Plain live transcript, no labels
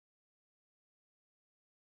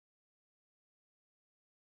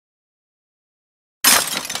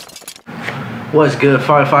What's good,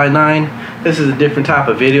 559? This is a different type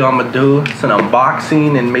of video I'm gonna do. It's an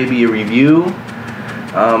unboxing and maybe a review.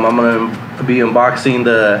 I'm gonna be unboxing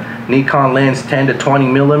the Nikon lens 10 to 20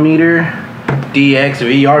 millimeter DX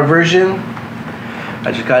VR version.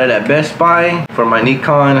 I just got it at Best Buy for my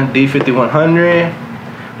Nikon D5100.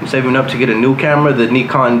 I'm saving up to get a new camera, the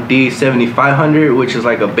Nikon D7500, which is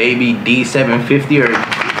like a baby D750 or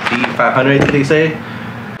D500, I think they say.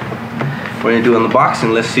 We're gonna do an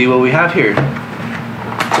unboxing. Let's see what we have here.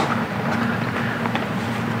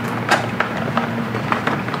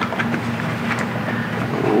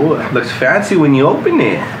 Ooh, it looks fancy when you open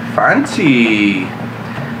it. Fancy.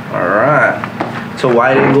 Alright. It's a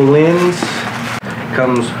wide angle lens.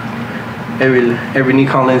 Comes every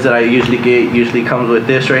Nikon lens that I usually get usually comes with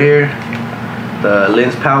this right here. The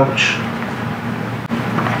lens pouch.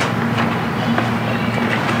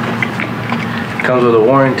 Comes with a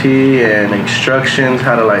warranty and instructions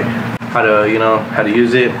how to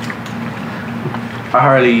use it. I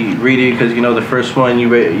hardly read it because the first one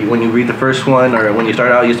when you read the first one, or when you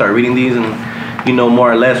start out, you start reading these and you know more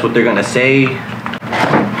or less what they're gonna say.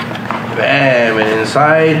 Bam! And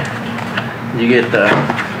inside you get the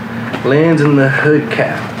lens and the hood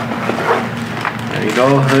cap. There you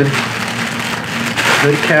go, hood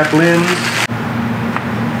cap lens.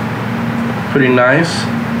 Pretty nice.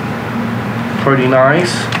 Pretty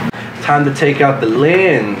nice. Time to take out the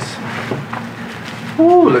lens.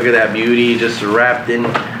 Ooh, look at that beauty, just wrapped in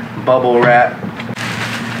bubble wrap.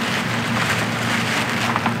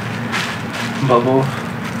 Bubbles.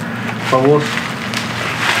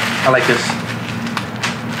 I like this.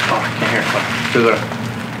 Oh, I can't hear it.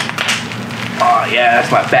 Oh yeah,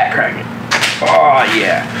 that's my back cracking. Oh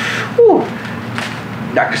yeah. Woo.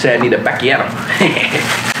 Doctor said I need a bacchiano.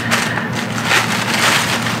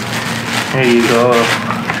 There you go.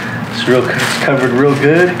 It's covered real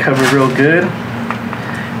good.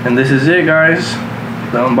 And this is it, guys.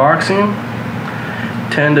 The unboxing.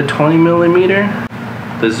 10 to 20 millimeter.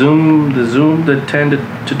 The 10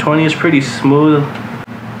 to 20 is pretty smooth.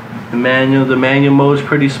 The manual mode is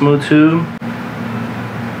pretty smooth too.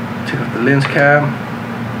 Take off the lens cap.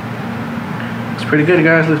 It's pretty good,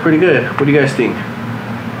 guys. Looks pretty good. What do you guys think?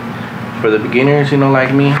 For the beginners,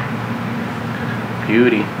 like me.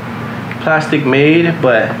 Beauty. Plastic made,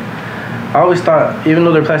 but I always thought, even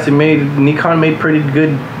though they're plastic made, Nikon made pretty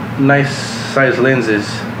good, nice size lenses.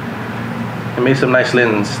 It made some nice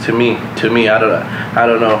lenses to me. I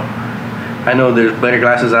don't know. I know there's better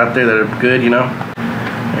glasses out there that are good,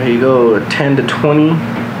 There you go, 10 to 20.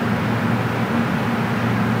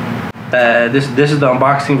 This is the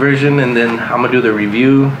unboxing version, and then I'm gonna do the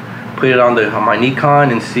review, put it on my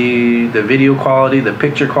Nikon and see the video quality, the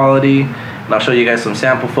picture quality, and I'll show you guys some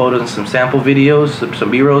sample photos and some sample videos, some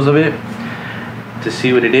B-rolls of it to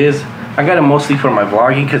see what it is. I got it mostly for my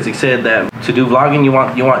vlogging because he said that to do vlogging you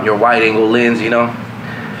want your wide angle lens, 10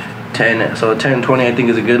 20 I think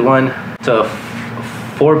is a good one. It's a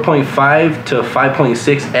 4.5 to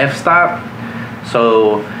 5.6 f-stop,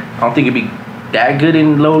 so I don't think it'd be that good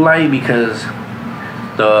in low light because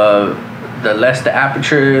the less the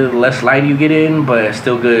aperture, the less light you get in, but it's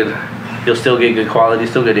still good. You'll still get good quality,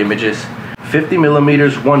 still good images. 50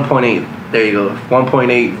 millimeters, 1.8. There you go,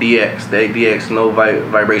 1.8 DX. The DX, no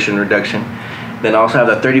vibration reduction. Then I also have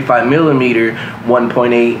the 35 millimeter,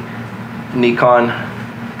 1.8 Nikon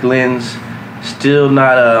lens. Still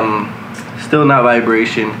not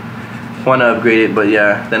vibration. Want to upgrade it, but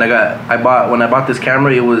yeah. Then when I bought this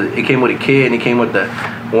camera, it came with a kit, and it came with the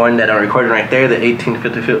one that I'm recording right there, the 18 to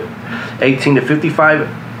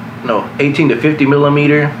 50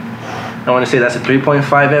 millimeter. I want to say that's a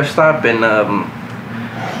 3.5 f-stop, and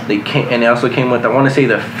it also came with, I want to say,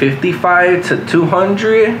 the 55 to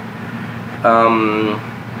 200.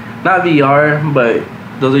 Not VR, but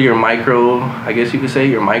those are your micro. I guess you could say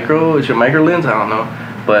your micro. It's your micro lens. I don't know,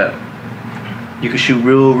 but you can shoot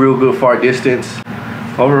real good far distance.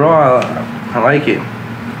 Overall, I like it.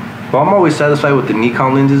 Well, I'm always satisfied with the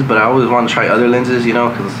Nikon lenses, but I always want to try other lenses,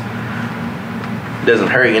 because it doesn't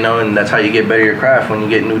hurt, and that's how you get better at your craft, when you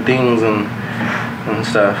get new things and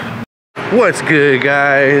stuff. What's good,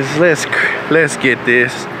 guys? Let's get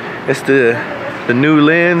this. It's the new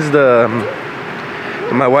lens,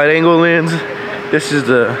 my wide angle lens. This is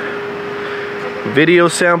the video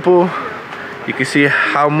sample. You can see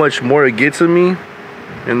how much more it gets of me,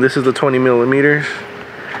 and this is the 20 millimeters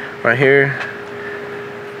right here.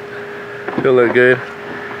 It'll look good.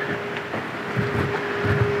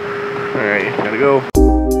 All right, gotta go.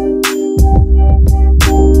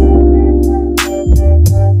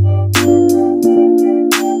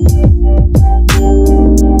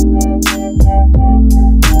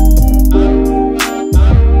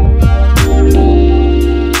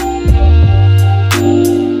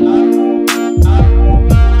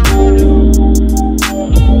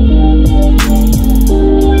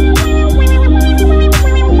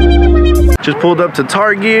 pulled up to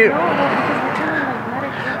Target.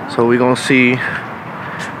 So we gonna see.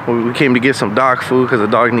 We came to get some dog food because the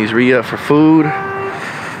dog needs re-up for food.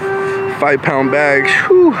 5-pound bags.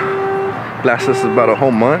 Whew. Lasts us about a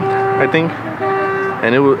whole month, I think.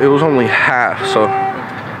 And it was only half, so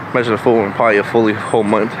imagine a full one, probably a fully whole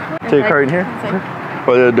month. Take a card in here.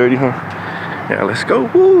 Oh, they're dirty, huh? Yeah, let's go.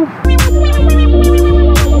 Woo!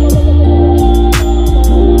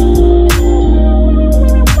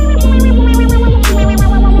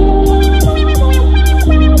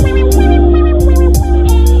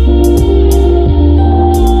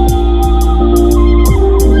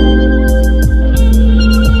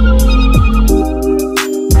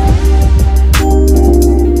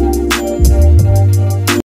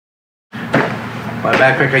 My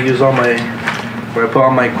backpack I use all my, where I put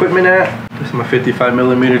all my equipment at. This is my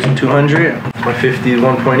 55mm to 200. My 50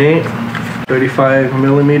 1.8,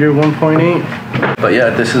 35mm 1.8. But yeah,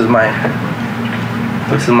 this is my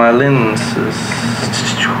lens.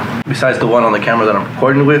 Besides the one on the camera that I'm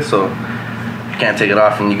recording with, so you can't take it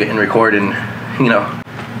off and you get and record, and you know.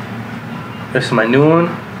 This is my new one.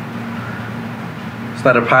 It's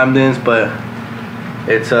not a prime lens, but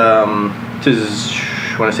it's just,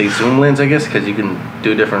 I want to say zoom lens, I guess, because you can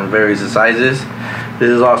do different various sizes. This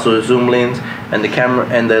is also a zoom lens, and the camera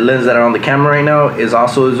and the lens that are on the camera right now is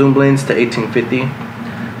also a zoom lens to 1850.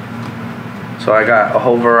 So I got a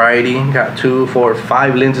whole variety. Got 2, 4,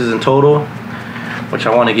 5 lenses in total, which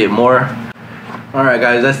I want to get more. All right,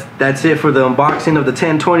 guys, that's it for the unboxing of the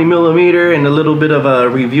 10-20mm and a little bit of a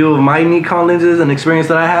review of my Nikon lenses and experience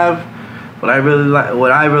that I have. What I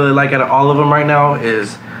really like out of all of them right now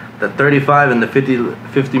is the 35 and the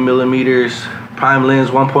 50 millimeters prime lens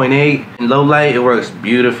 1.8. In low light, it works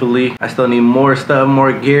beautifully. I still need more stuff,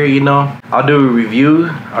 more gear, you know. I'll do a review.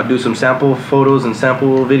 I'll do some sample photos and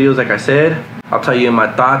sample videos, like I said. I'll tell you my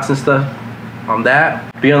thoughts and stuff on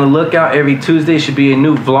that. Be on the lookout. Every Tuesday should be a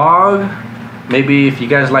new vlog. Maybe if you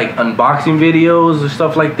guys like unboxing videos or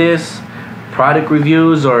stuff like this, product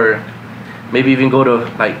reviews, or maybe even go to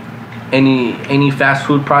like any fast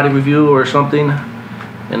food product review or something.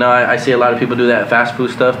 You know, I see a lot of people do that fast food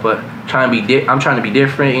stuff, but I'm trying to be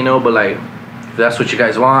different, you know. But like, if that's what you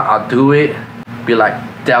guys want, I'll do it. Be like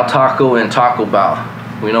Del Taco and Taco Bell.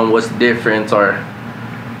 You know, what's the difference, or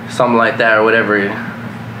something like that, or whatever.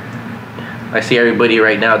 I see everybody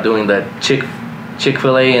right now doing the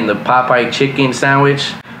Chick-fil-A and the Popeye chicken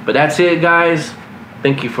sandwich. But that's it, guys.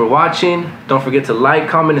 Thank you for watching. Don't forget to like,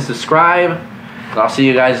 comment, and subscribe. And I'll see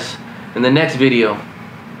you guys in the next video.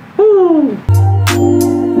 Woo!